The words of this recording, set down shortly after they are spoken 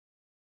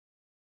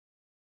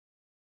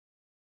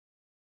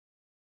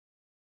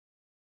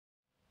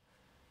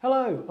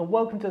Hello and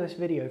welcome to this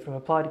video from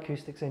Applied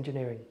Acoustics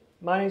Engineering.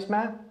 My name is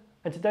Matt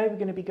and today we're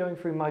going to be going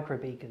through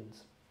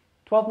microbeacons,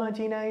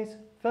 1219As,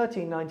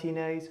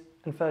 1319As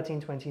and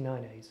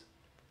 1329As.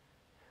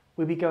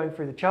 We'll be going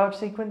through the charge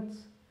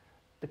sequence,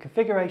 the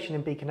configuration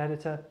in Beacon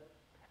Editor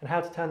and how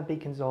to turn the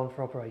beacons on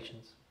for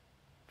operations.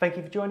 Thank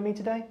you for joining me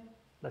today.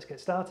 Let's get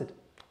started.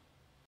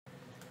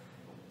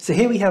 So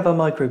here we have our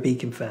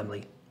microbeacon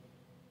family.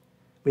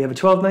 We have a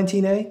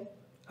 1219A,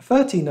 a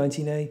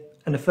 1319A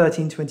and a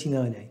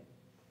 1329A.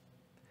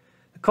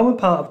 The common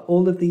part of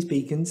all of these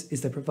beacons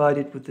is they're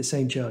provided with the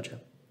same charger.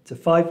 It's a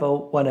 5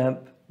 volt, 1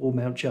 amp wall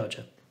mount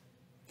charger,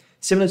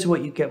 similar to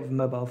what you get with a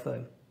mobile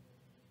phone.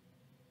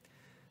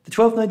 The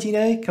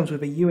 1219A comes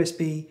with a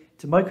USB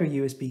to micro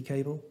USB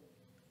cable,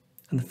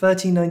 and the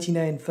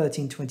 1319A and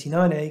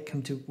 1329A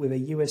come with a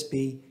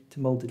USB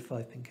to molded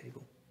 5-pin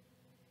cable.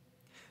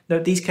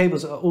 Note these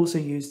cables are also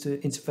used to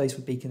interface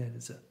with Beacon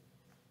Editor,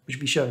 which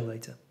we'll be showing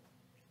later.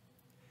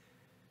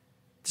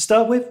 To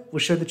start with, we'll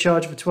show the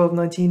charge of a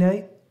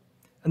 1219A,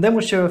 and then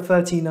we'll show a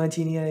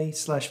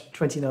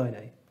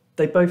 1319A/29A.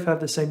 They both have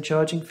the same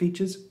charging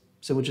features,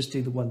 so we'll just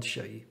do the one to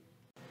show you.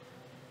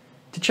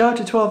 To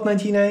charge a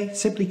 1219A,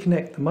 simply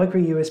connect the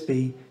micro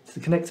USB to the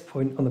connector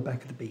point on the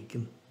back of the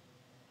beacon.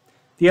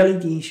 The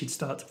LED should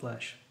start to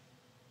flash.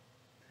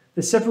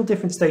 There's several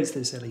different states to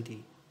this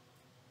LED.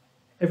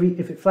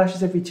 If it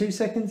flashes every 2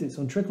 seconds, it's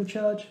on trickle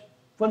charge,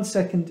 1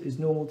 second is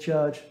normal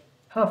charge,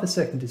 half a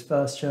second is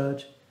fast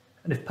charge,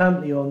 and if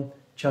permanently on,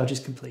 charge is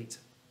complete.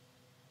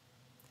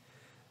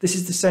 This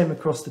is the same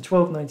across the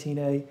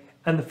 1219A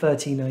and the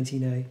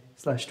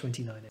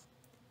 1319A/29A.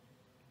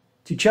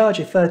 To charge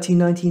a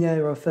 1319A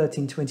or a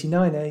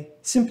 1329A,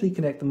 simply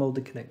connect the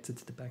molded connector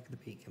to the back of the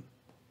beacon.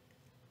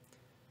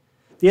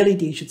 The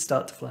LED should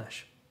start to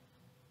flash.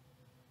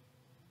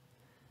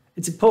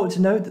 It's important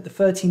to note that the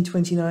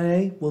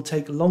 1329A will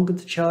take longer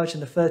to charge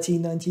than the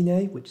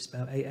 1319A, which is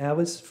about 8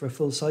 hours for a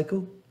full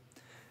cycle,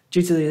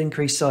 due to the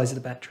increased size of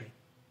the battery.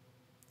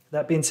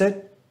 That being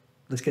said,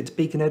 let's get to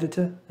Beacon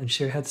Editor and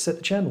show you how to set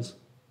the channels.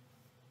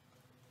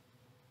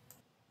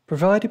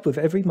 Provided with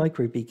every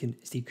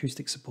microbeacon is the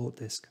Acoustics support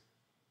disk.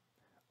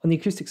 On the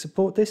Acoustics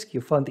support disk,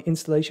 you'll find the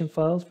installation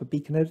files for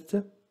Beacon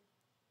Editor.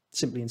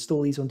 Simply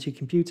install these onto your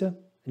computer,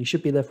 and you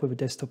should be left with a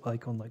desktop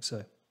icon like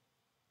so.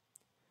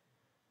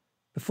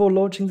 Before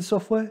launching the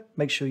software,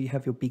 make sure you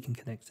have your beacon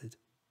connected.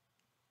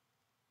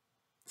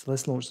 So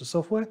let's launch the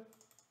software.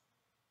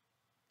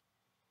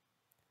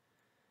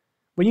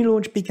 When you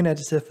launch Beacon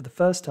Editor for the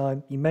first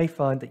time, you may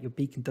find that your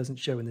beacon doesn't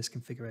show in this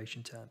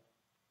configuration tab.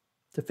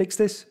 To fix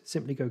this,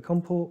 simply go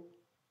COM port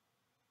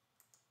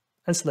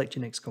and select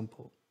your next COM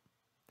port.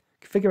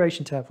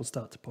 Configuration tab will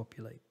start to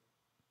populate.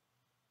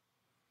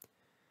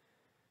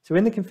 So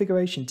in the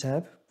configuration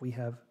tab, we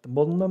have the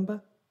model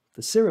number,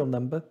 the serial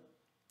number,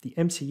 the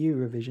MCU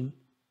revision,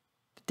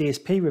 the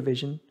DSP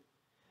revision.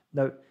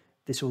 Note,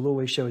 this will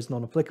always show as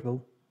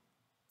non-applicable.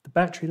 The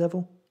battery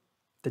level,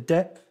 the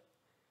depth,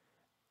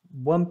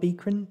 one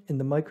beacon in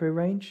the micro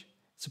range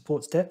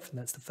supports depth, and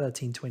that's the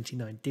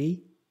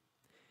 1329D.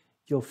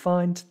 You'll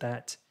find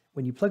that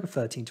when you plug a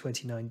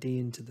 1329D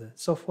into the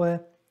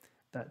software,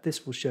 that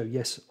this will show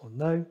yes or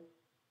no,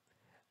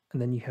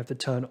 and then you have the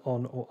turn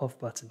on or off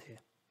button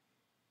here.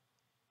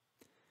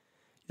 You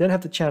then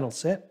have the channel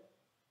set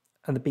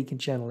and the beacon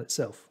channel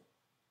itself.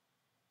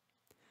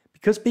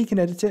 Because Beacon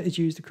Editor is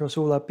used across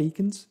all our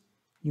beacons,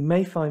 you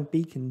may find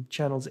beacon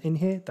channels in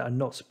here that are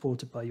not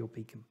supported by your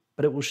beacon,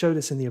 but it will show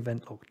this in the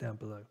event log down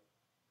below.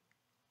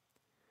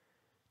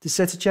 To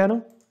set a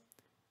channel,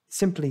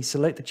 simply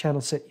select the channel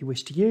set you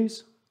wish to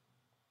use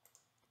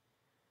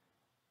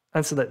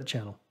and select the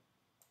channel.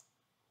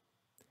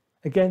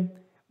 Again,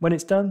 when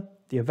it's done,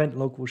 the event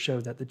log will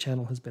show that the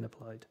channel has been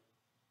applied.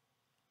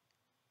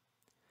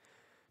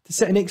 To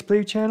set an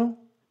XBlue channel,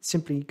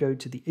 simply go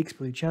to the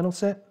XBlue channel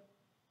set,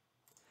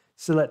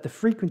 select the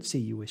frequency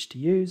you wish to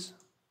use,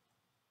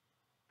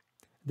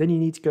 then you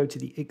need to go to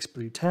the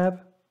XBlue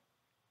tab.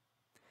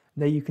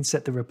 There you can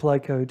set the reply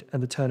code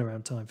and the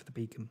turnaround time for the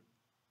beacon.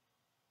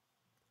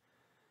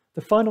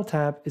 The final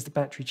tab is the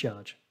battery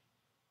charge.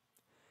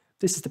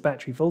 This is the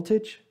battery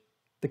voltage,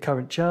 the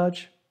current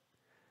charge,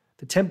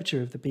 the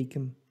temperature of the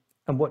beacon,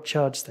 and what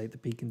charge state the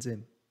beacon's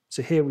in.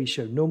 So here we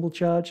show normal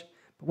charge,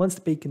 but once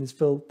the beacon is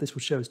filled, this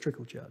will show as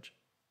trickle charge.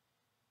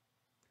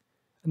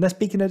 And that's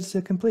Beacon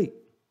Editor complete.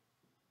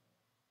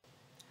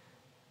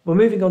 We're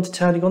moving on to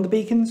turning on the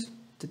beacons.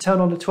 To turn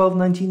on the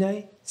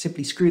 1219A,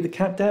 simply screw the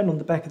cap down on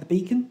the back of the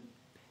beacon,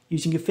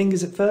 using your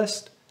fingers at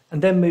first,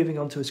 and then moving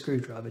on to a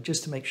screwdriver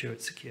just to make sure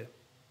it's secure.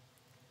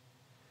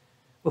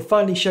 We'll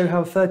finally show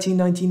how a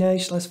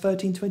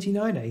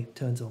 1319A/1329A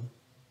turns on.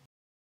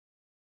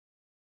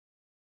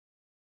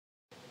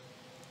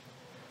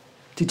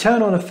 To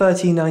turn on a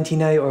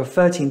 1319A or a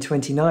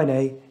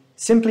 1329A,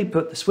 simply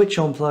put the switch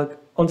on plug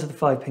onto the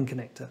 5-pin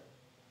connector.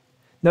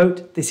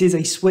 Note, this is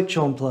a switch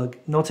on plug,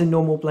 not a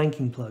normal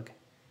blanking plug.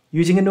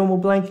 Using a normal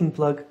blanking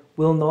plug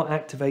will not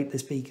activate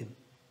this beacon.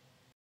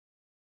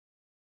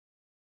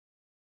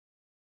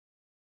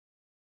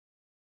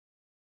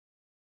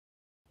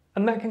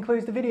 And that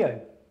concludes the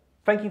video.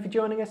 Thank you for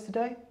joining us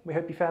today. We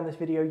hope you found this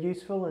video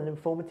useful and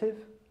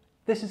informative.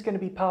 This is going to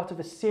be part of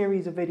a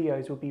series of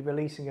videos we'll be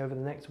releasing over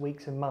the next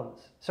weeks and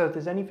months. So if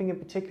there's anything in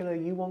particular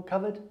you want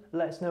covered,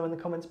 let us know in the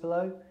comments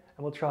below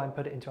and we'll try and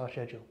put it into our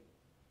schedule.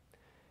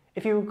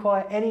 If you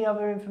require any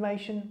other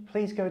information,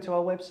 please go to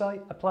our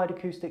website,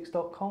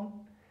 appliedacoustics.com,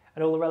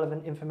 and all the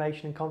relevant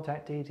information and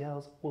contact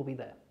details will be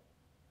there.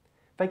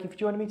 Thank you for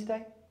joining me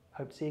today.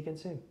 Hope to see you again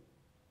soon.